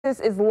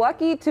Is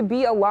lucky to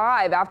be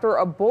alive after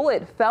a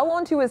bullet fell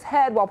onto his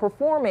head while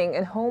performing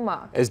in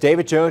Houma. As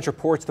David Jones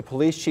reports, the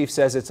police chief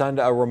says it's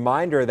under a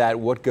reminder that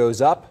what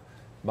goes up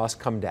must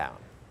come down.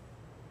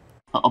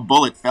 A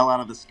bullet fell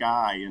out of the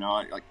sky,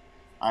 like,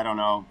 I don't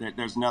know.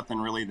 There's nothing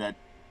really that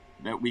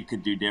we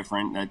could do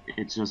different. That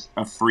it's just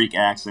a freak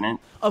accident.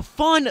 A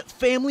fun,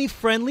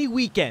 family-friendly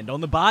weekend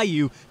on the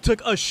bayou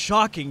took a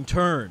shocking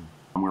turn.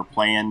 We were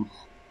playing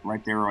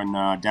right there in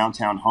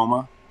downtown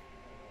Houma.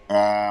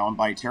 On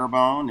by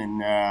Terrebonne, and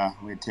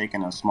we had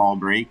taken a small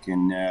break,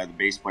 and the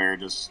bass player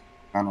just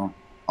kind of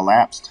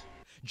collapsed.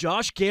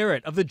 Josh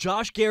Garrett of the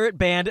Josh Garrett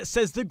Band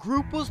says the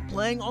group was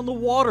playing on the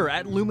water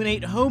at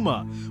Luminate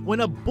Houma when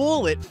a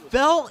bullet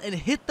fell and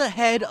hit the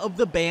head of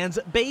the band's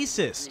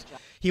bassist.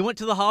 He went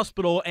to the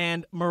hospital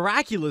and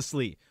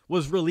miraculously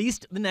was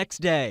released the next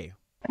day.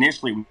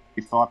 Initially,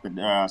 we thought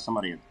that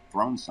somebody had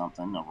thrown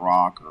something, a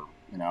rock, or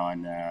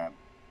and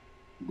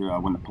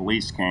when the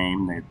police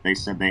came, they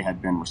said they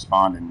had been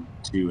responding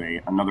to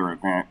another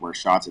event where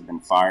shots had been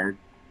fired,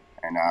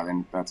 and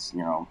then that's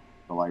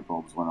the light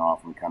bulbs went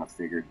off, and we kind of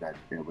figured that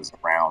it was a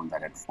round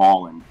that had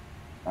fallen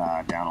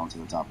down onto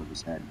the top of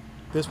his head.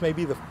 This may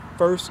be the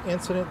first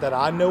incident that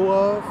I know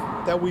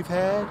of that we've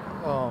had,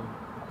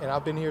 and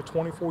I've been here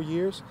 24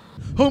 years.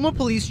 Houma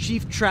Police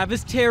Chief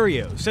Travis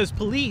Terrio says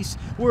police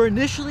were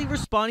initially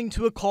responding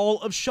to a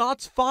call of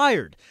shots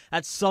fired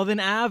at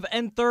Southern Ave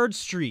and 3rd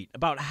Street,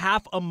 about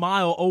half a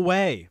mile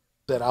away.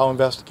 That our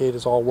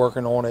investigators are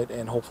working on it,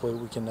 and hopefully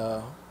we can,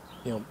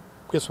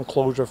 get some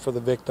closure for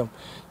the victim,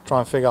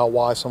 try and figure out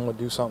why someone would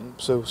do something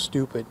so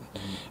stupid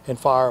and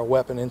fire a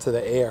weapon into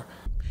the air.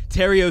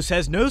 Terrio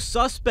says no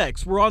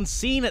suspects were on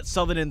scene at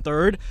Southern and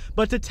 3rd,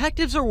 but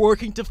detectives are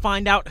working to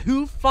find out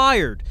who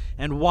fired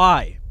and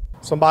why.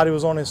 Somebody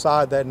was on his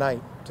side that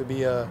night to be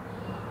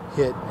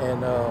hit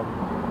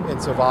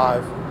and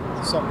survive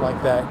something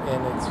like that,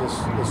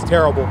 and it's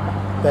terrible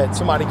that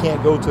somebody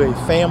can't go to a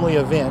family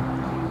event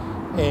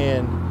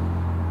and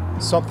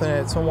something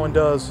that someone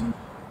does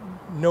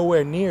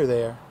nowhere near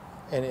there,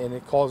 and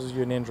it causes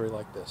you an injury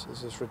like this.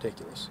 It's just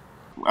ridiculous.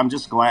 I'm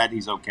just glad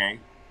he's okay.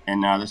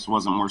 And this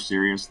wasn't more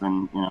serious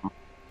than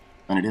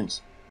it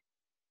is.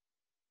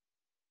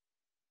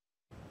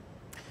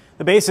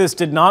 The bassist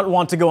did not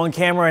want to go on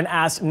camera and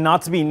asked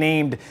not to be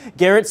named.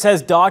 Garrett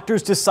says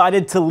doctors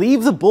decided to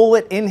leave the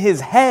bullet in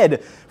his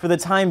head for the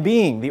time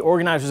being. The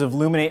organizers of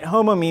Luminate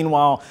Houma,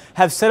 meanwhile,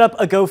 have set up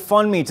a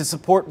GoFundMe to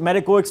support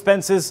medical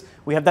expenses.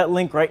 We have that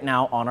link right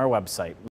now on our website.